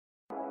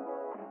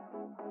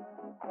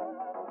What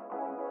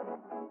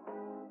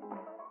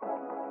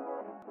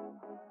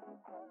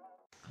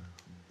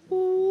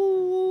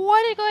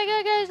is going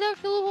on, guys?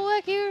 DrLoopHole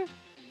back here,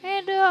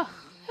 and I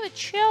have a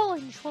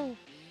challenge. Well,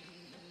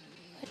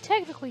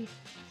 technically,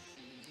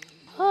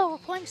 we're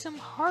playing some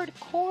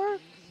hardcore,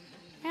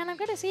 and I'm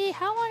gonna see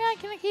how long I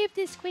can keep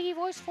this squeaky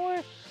voice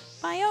for.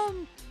 By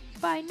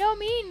no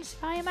means,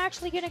 I am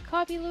actually gonna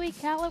copy Louis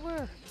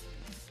Caliber.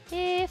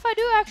 If I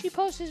do actually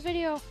post this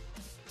video,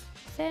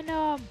 then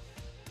I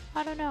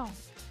don't know.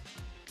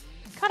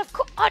 Kind of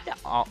cool. Oh no!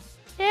 Oh,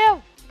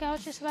 ew! I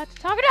was just about to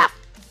talk it up.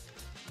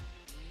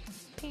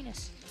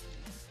 Penis.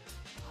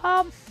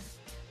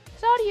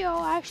 This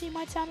audio actually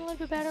might sound a little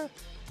bit better,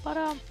 but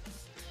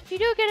if you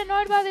do get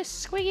annoyed by this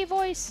squeaky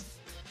voice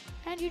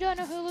and you don't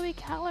know who Louis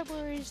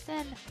Caliber is,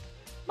 then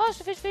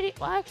most of his videos,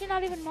 well, actually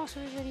not even most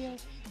of his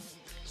videos,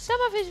 some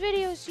of his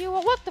videos you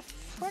will, what the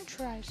french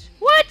fries?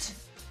 What?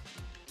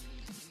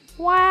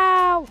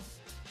 Wow.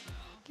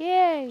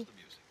 Yay.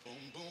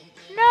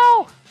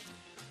 No.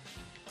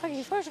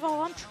 Okay, first of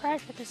all, I'm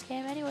trash at this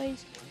game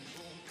anyways,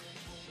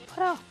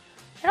 but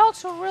it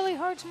also really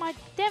hurts my...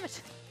 Damn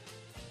it!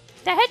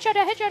 The headshot!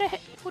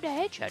 Ooh, the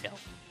headshot though.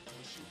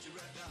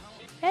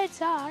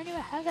 Heads up, I don't even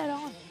have that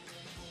on.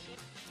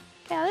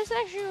 Yeah, this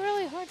actually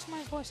really hurts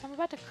my voice. I'm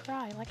about to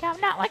cry. Like I'm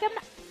not.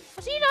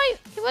 See,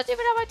 he wasn't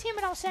even on my team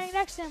and I was standing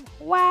next to him.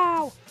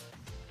 Wow!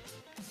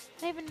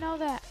 I didn't even know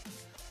that.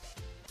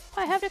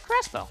 Oh, I have the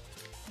crossbow.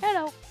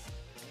 Hello.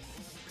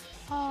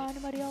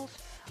 Anybody else?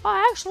 Oh,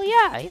 actually,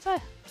 yeah. If I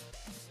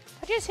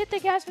just hit the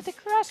guys with the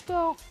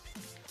crossbow,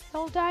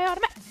 they'll die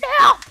automatically.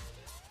 No!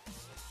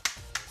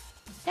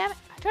 Damn it!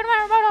 I turned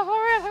my remote off.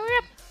 Hurry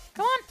up!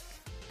 Come on!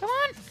 Come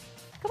on!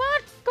 Come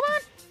on! Come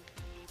on!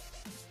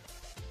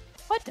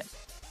 What the?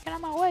 Get out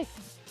of my way!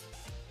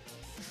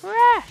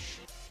 Trash!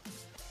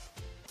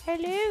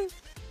 Hello?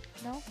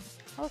 No?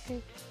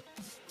 Okay.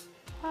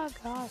 Oh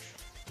gosh.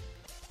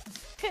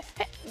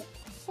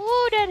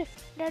 Ooh,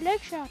 that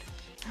leg shot.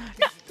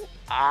 No!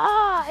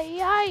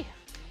 Ay!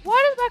 Why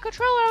does my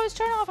controller always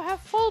turn off? I have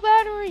full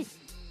battery.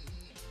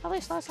 At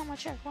least last time I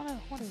checked. What do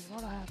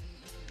I have?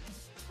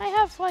 I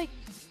have like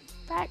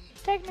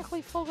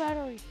technically full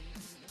battery.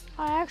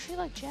 I actually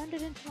like jammed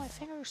it into my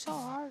finger so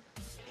hard.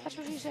 That's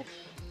what she said.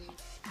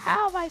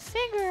 Ow, my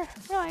finger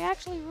really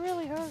actually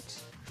really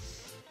hurts.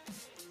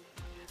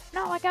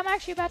 No, like I'm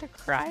actually about to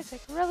cry. It's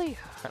like really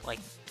hurt, like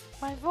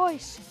my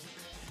voice.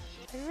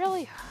 It's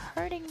really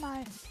hurting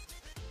my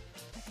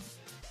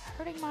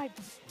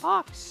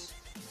box.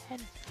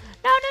 And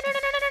no.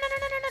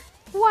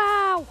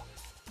 Wow.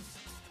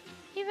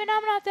 Even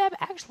I'm not that.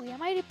 Actually, I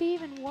might be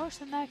even worse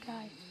than that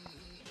guy.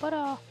 But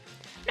no,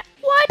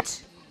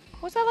 what?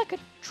 Was that like a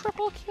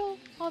triple kill?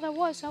 Oh, that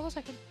was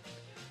like a.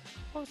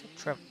 What was it?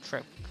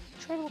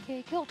 Triple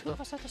kill. Kill two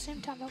of us at the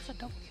same time. That was a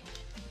double kill.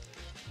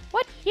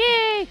 What?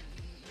 Yay!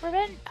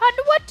 Revenge.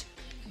 What?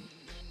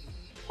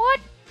 What?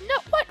 No,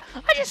 what?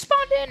 I just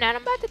spawned in and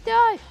I'm about to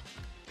die.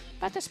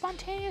 About to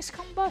spontaneous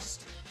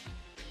combust.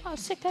 Oh,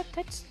 sick.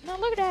 That's. No,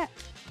 look at that.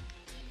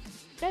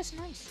 That's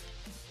nice.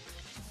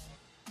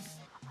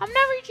 I'm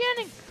never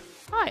regenning.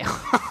 Hi.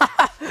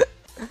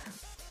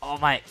 Oh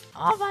my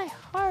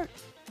heart.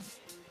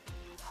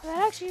 Oh, that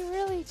actually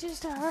really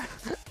just hurt.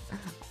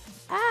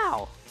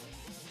 Ow.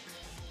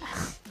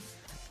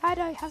 I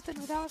don't have to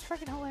do that. Was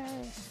freaking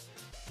hilarious.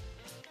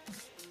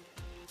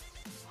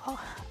 Oh.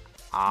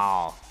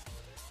 Ow.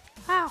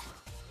 Ow.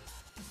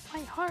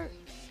 My heart.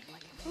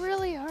 Like, it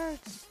really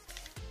hurts.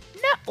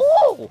 No.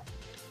 Ooh.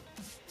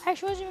 I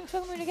actually wasn't even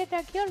expecting me to get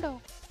that kill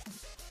though.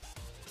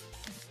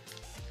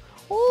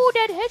 Ooh,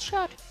 that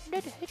headshot.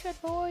 That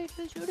headshot, boys.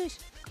 Let's do this.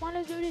 Come on,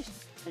 let's do this.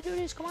 Let's do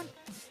this. Come on.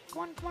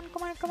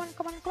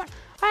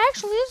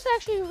 Actually, this is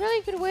actually a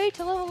really good way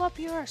to level up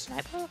your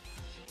sniper.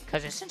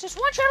 Because since it's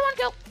one shot, one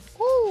kill.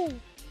 Ooh.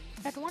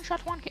 That's one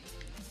shot, one kill.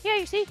 Yeah,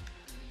 you see?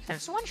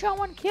 Since one shot,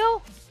 one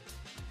kill.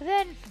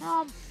 Then,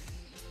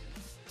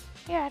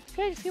 yeah,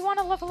 if you want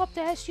to level up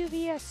the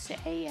SUVS,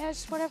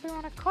 AS, whatever you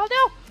want to call it.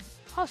 No!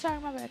 Oh, sorry,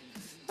 my bad.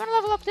 If you want to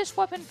level up this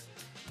weapon,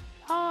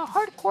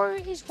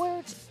 hardcore is where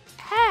it's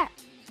at.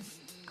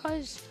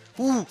 Because,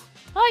 ooh.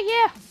 Oh,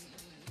 yeah.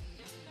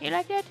 You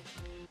like that?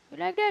 You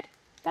like that?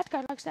 That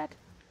guy likes that.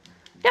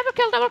 Double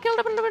kill. No!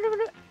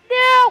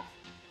 Oh,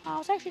 I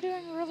was actually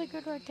doing really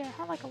good right there.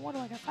 How like a, what,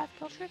 like a 5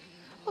 kill streak?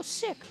 Oh,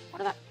 sick.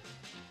 What is that?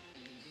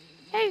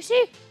 Hey, you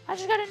see? I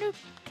just got a new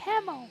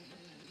camo.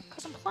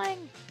 Because I'm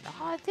playing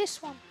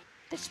this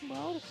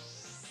mode.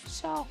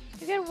 So,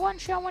 you get one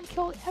shot, one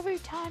kill every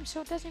time,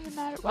 so it doesn't even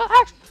matter. Well,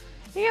 actually,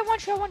 you get one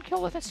shot, one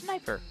kill with a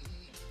sniper.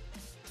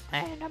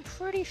 And I'm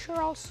pretty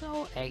sure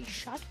also a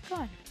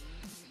shotgun.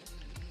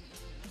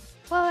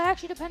 Well, it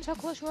actually depends how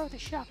close you are with a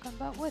shotgun,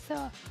 but with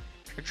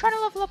if you're trying to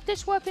level up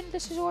this weapon,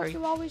 this is where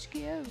you always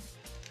go.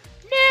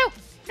 No!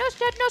 No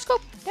scope!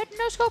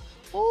 No scope!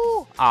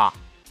 Ooh! Ah.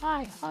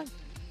 Hi.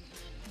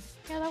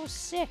 Yeah, that was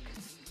sick.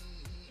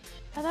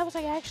 Now, that was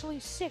like actually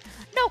sick.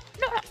 No!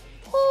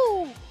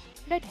 Ooh!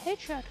 That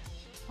headshot.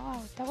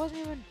 Oh, that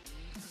wasn't even...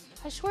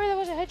 I swear that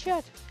was a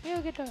headshot. You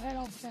get the head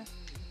off there.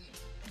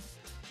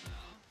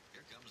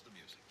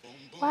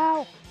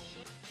 Wow.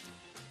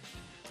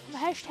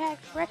 I'm hashtag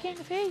wrecking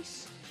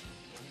face.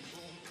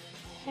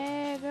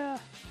 And,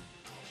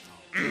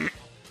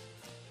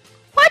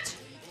 what?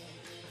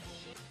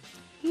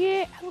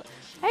 Yeah,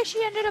 I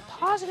actually ended up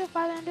positive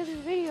by the end of this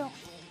video.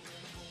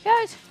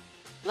 Guys,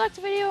 if you liked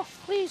the video,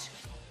 please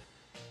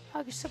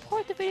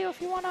support the video if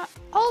you want to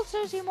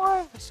also see more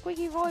of a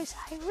squeaky voice.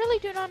 I really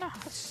do not know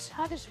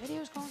how this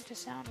video is going to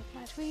sound with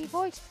my squeaky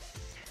voice.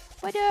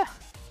 But,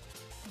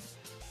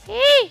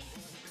 hey!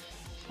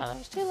 Oh, that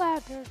was too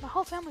loud. My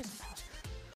whole family's in the house.